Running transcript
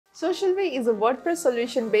SocialV is a WordPress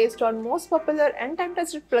solution based on most popular and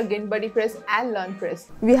time-tested plugin BuddyPress and LearnPress.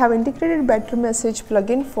 We have integrated Better Message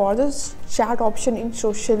plugin for the chat option in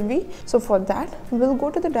SocialV. So for that, we'll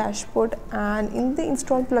go to the dashboard, and in the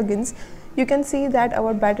installed plugins, you can see that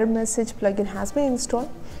our Better Message plugin has been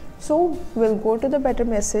installed. So we'll go to the Better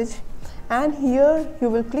Message, and here you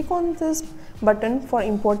will click on this button for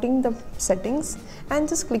importing the settings and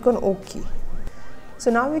just click on OK. So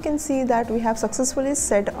now we can see that we have successfully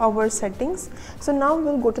set our settings. So now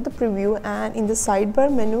we'll go to the preview, and in the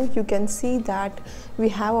sidebar menu you can see that we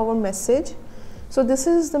have our message. So this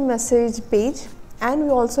is the message page, and we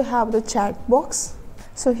also have the chat box.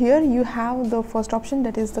 So here you have the first option,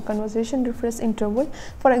 that is the conversation refresh interval.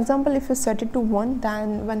 For example, if you set it to 1,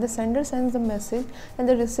 then when the sender sends the message and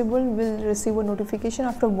the receiver will receive a notification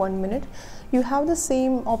after 1 minute. You have the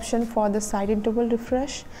same option for the side interval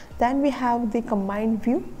refresh. Then we have the combined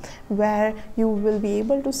view, where you will be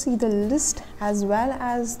able to see the list as well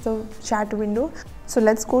as the chat window. So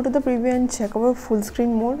let's go to the preview and check our full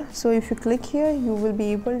screen mode. So if you click here, you will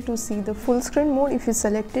be able to see the full screen mode. If you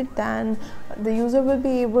select it, then the user will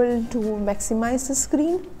be able to maximize the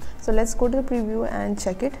screen. So let's go to the preview and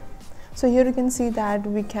check it. So here you can see that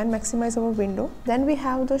we can maximize our window. Then we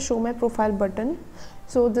have the show my profile button.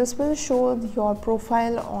 So this will show your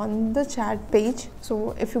profile on the chat page.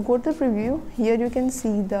 So if you go to the preview, here you can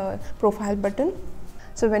see the profile button.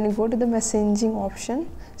 So when you go to the messaging option,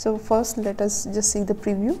 so first let us just see the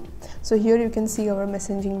preview. So here you can see our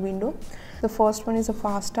messaging window. The first one is a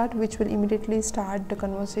fast start, which will immediately start the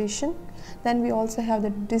conversation. Then we also have the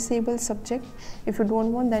disable subject. If you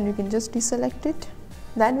don't want, then you can just deselect it.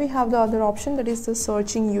 Then we have the other option, that is the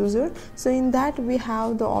searching user. So in that we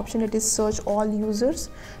have the option that is search all users.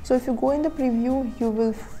 So if you go in the preview, you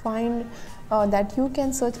will find that you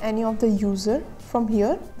can search any of the user from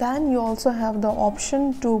here. Then you also have the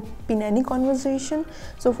option to pin any conversation.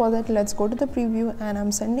 So for that, let's go to the preview, and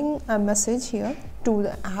I'm sending a message here to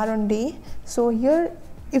the Aaron Day. So here,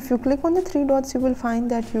 if you click on the 3 dots, you will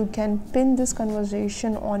find that you can pin this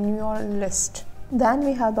conversation on your list. Then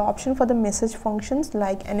we have the option for the message functions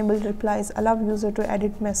like enable replies, allow user to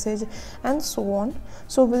edit message, and so on.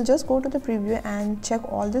 So we'll just go to the preview and check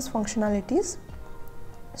all these functionalities.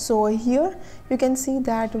 So here you can see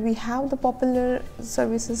that we have the popular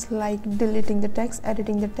services like deleting the text,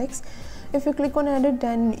 editing the text. If you click on edit,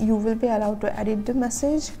 then you will be allowed to edit the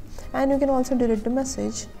message, and you can also delete the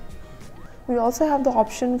message. We also have the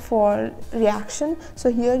option for reaction.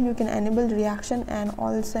 So here you can enable reaction and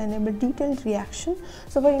also enable detailed reaction.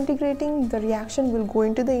 So for integrating the reaction, we'll go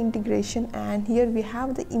into the integration, and here we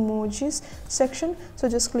have the emojis section. So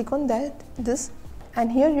just click on this,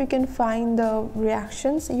 and here you can find the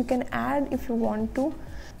reactions you can add if you want to.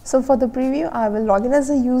 So for the preview, I will log in as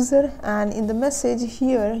a user, and in the message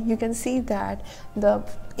here you can see that the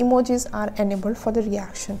emojis are enabled for the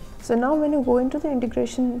reaction. So now when you go into the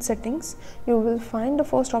integration settings, you will find the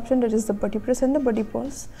first option, that is the BuddyPress and the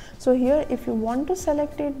BuddyPress. So here if you want to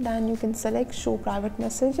select it, then you can select show private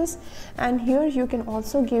messages, and here you can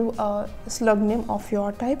also give a slug name of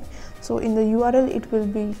your type. So in the URL it will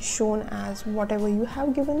be shown as whatever you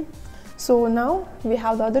have given. So now we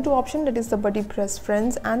have the other two options, that is the BuddyPress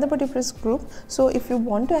friends and the BuddyPress group. So if you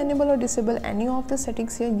want to enable or disable any of the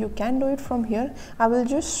settings here, you can do it from here. I will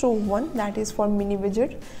just show one, that is for mini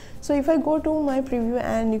widget. So if I go to my preview,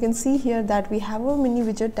 and you can see here that we have a mini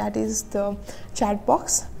widget, that is the chat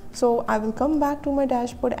box. So I will come back to my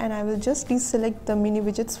dashboard, and I will just deselect the mini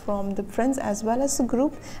widgets from the friends as well as the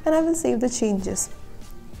group, and I will save the changes.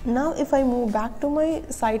 Now if I move back to my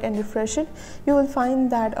site and refresh it, you will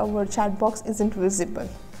find that our chat box isn't visible.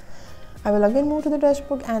 I will again move to the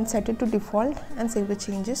dashboard and set it to default and save the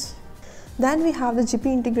changes. Then we have the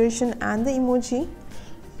GP integration and the emoji.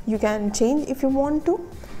 You can change if you want to,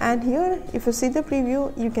 and here if you see the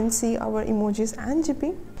preview, you can see our emojis and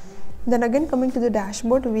GP. Then again, coming to the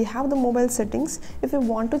dashboard, we have the mobile settings. If you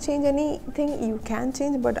want to change anything, you can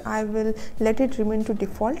change, but I will let it remain to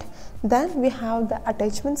default. Then we have the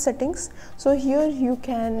attachment settings. So here you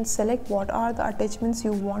can select what are the attachments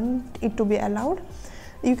you want it to be allowed.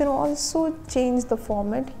 You can also change the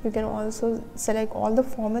format. You can also select all the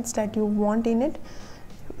formats that you want in it,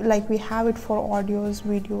 like we have it for audios,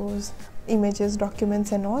 videos, images,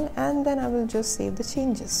 documents and all, and then I will just save the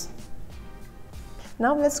changes.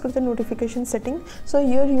 Now let's go to the notification setting. So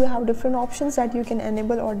here you have different options that you can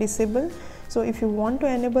enable or disable. So if you want to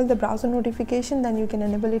enable the browser notification, then you can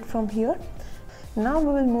enable it from here. Now we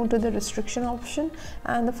will move to the restriction option,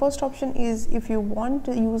 and the first option is if you want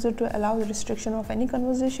the user to allow the restriction of any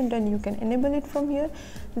conversation, then you can enable it from here.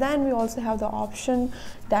 Then we also have the option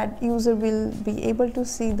that user will be able to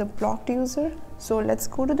see the blocked user. So let's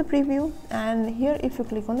go to the preview, and here if you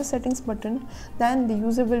click on the settings button, then the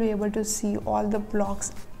user will be able to see all the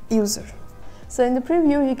blocks user. So in the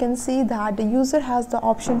preview, you can see that the user has the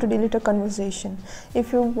option to delete a conversation.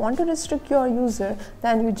 If you want to restrict your user,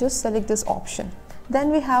 then you just select this option.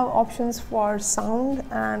 Then we have options for sound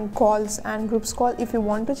and calls and groups call. If you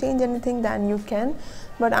want to change anything, then you can,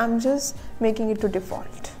 but I'm just making it to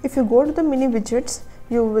default. If you go to the mini widgets,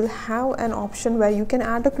 you will have an option where you can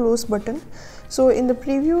add a close button. So in the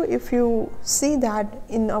preview, if you see that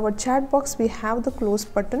in our chat box we have the close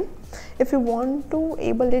button. If you want to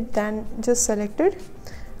enable it, then just select it.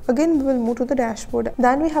 Again, we will move to the dashboard.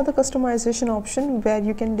 Then we have the customization option where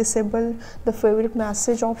you can disable the favorite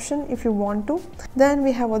message option if you want to. Then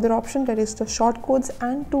we have other option, that is the shortcodes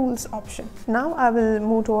and tools option. Now I will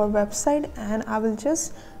move to our website and I will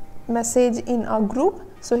just message in a group.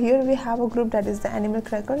 So here we have a group that is the animal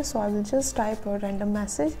cracker. So I will just type a random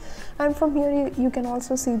message, and from here you can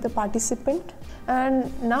also see the participant.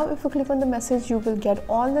 And now if you click on the message, you will get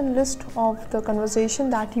all the list of the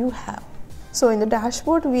conversation that you have. So in the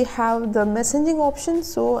dashboard we have the messaging option.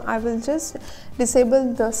 So I will just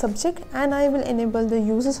disable the subject and I will enable the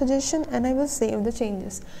user suggestion, and I will save the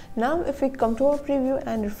changes. Now if we come to our preview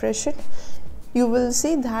and refresh it, you will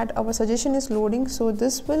see that our suggestion is loading. So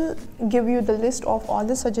this will give you the list of all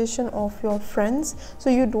the suggestion of your friends, so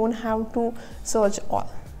you don't have to search all.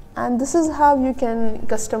 And this is how you can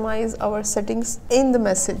customize our settings in the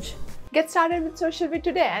message. Get started with SocialV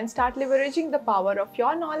today and start leveraging the power of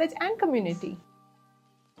your knowledge and community.